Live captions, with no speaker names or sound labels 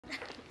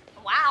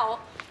Wow,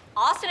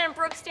 Austin and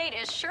Brook State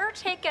is sure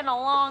taking a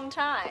long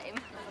time.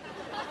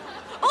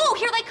 Oh,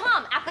 here they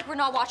come. Act like we're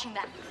not watching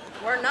them.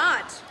 We're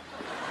not.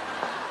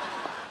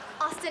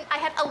 Austin, I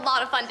had a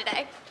lot of fun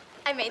today.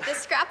 I made this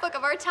scrapbook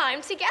of our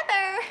time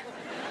together.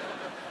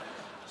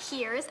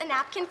 Here's a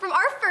napkin from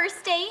our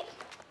first date,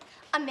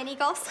 a mini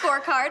golf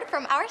scorecard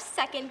from our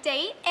second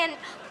date, and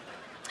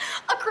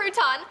a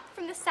crouton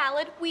from the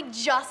salad we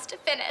just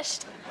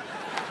finished.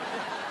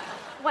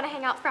 Want to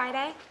hang out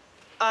Friday?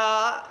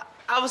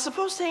 I was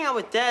supposed to hang out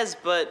with Dez,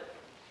 but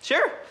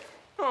sure.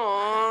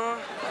 Aww.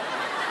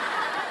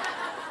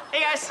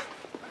 Hey, guys.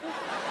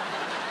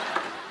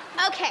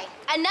 Okay,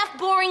 enough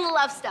boring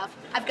love stuff.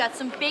 I've got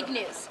some big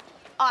news.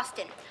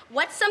 Austin,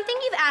 what's something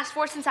you've asked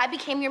for since I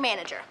became your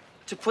manager?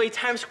 To play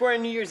Times Square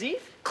on New Year's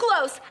Eve?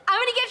 Close. I'm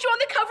gonna get you on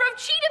the cover of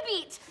Cheetah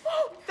Beat.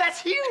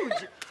 That's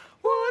huge.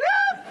 What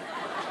up?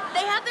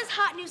 They have this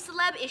hot new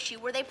celeb issue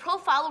where they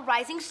profile a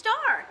rising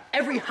star.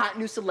 Every hot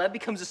new celeb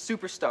becomes a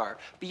superstar.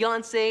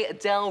 Beyonce,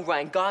 Adele,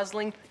 Ryan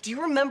Gosling. Do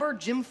you remember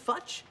Jim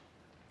Futch?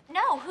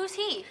 No, who's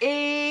he?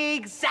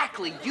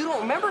 Exactly. You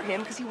don't remember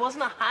him because he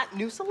wasn't a hot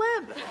new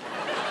celeb.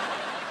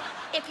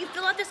 If you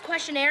fill out this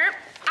questionnaire,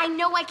 I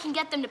know I can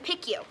get them to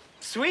pick you.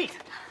 Sweet.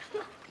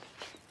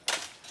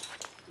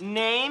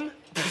 Name?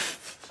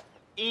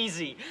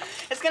 Easy.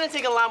 It's gonna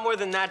take a lot more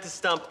than that to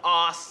stump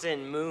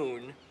Austin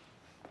Moon.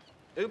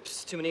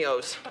 Oops, too many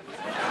O's.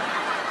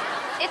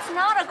 It's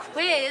not a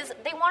quiz.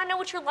 They want to know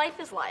what your life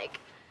is like.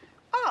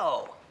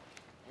 Oh.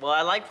 Well,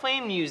 I like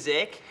playing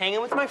music,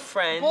 hanging with my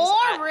friends.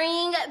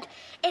 Boring.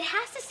 It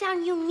has to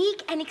sound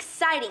unique and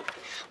exciting.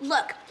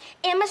 Look,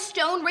 Emma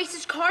Stone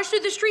races cars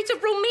through the streets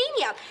of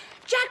Romania.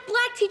 Jack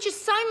Black teaches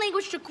sign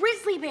language to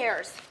grizzly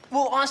bears.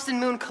 Well, Austin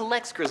Moon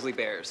collects grizzly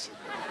bears.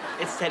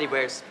 It's teddy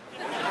bears.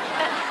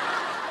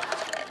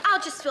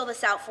 I'll just fill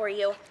this out for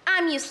you.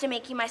 I'm used to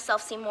making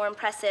myself seem more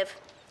impressive.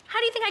 How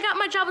do you think I got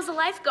my job as a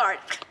lifeguard?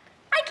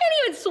 I can't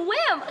even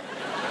swim.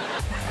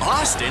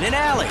 Austin and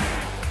Allie,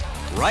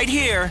 right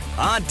here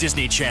on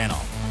Disney Channel.